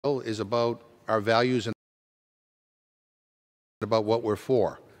is about our values and about what we're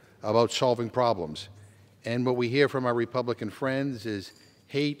for, about solving problems. And what we hear from our Republican friends is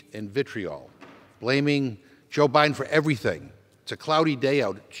hate and vitriol, blaming Joe Biden for everything. It's a cloudy day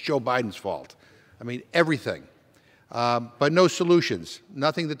out. It's Joe Biden's fault. I mean, everything. But no solutions,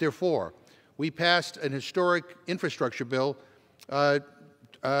 nothing that they're for. We passed an historic infrastructure bill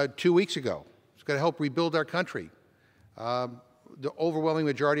 2 weeks ago. It's going to help rebuild our country. The overwhelming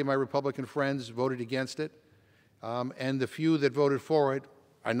majority of my Republican friends voted against it, and the few that voted for it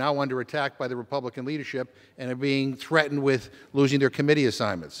are now under attack by the Republican leadership and are being threatened with losing their committee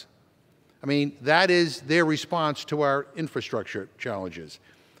assignments. I mean, that is their response to our infrastructure challenges.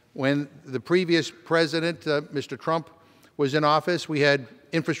 When the previous president, Mr. Trump, was in office, we had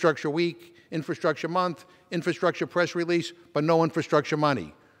Infrastructure Week, Infrastructure Month, Infrastructure Press Release, but no infrastructure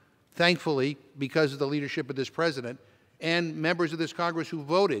money. Thankfully, because of the leadership of this president and members of this Congress who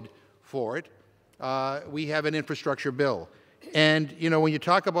voted for it, we have an infrastructure bill. And you know, when you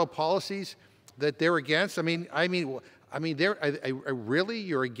talk about policies that they're against, really,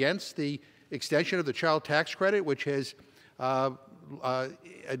 you're against the extension of the child tax credit, which has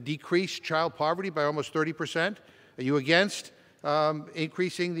decreased child poverty by almost 30%? Are you against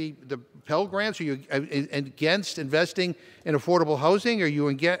increasing the Pell Grants? Are you against investing in affordable housing? Are you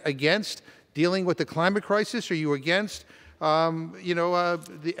against dealing with the climate crisis? Are you against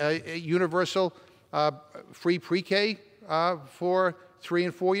universal free pre-K for 3-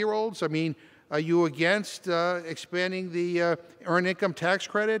 and 4-year-olds? I mean, are you against expanding the earned income tax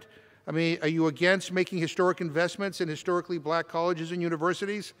credit? I mean, are you against making historic investments in historically black colleges and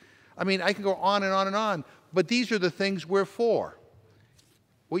universities? I mean, I can go on and on and on, but these are the things we're for.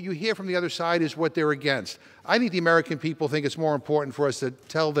 What you hear from the other side is what they're against. I think the American people think it's more important for us to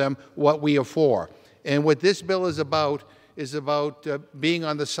tell them what we are for. And what this bill is about being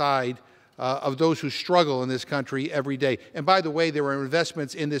on the side of those who struggle in this country every day. And by the way, there are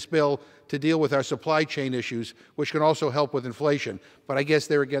investments in this bill to deal with our supply chain issues, which can also help with inflation. But I guess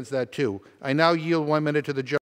they're against that too. I now yield 1 minute to the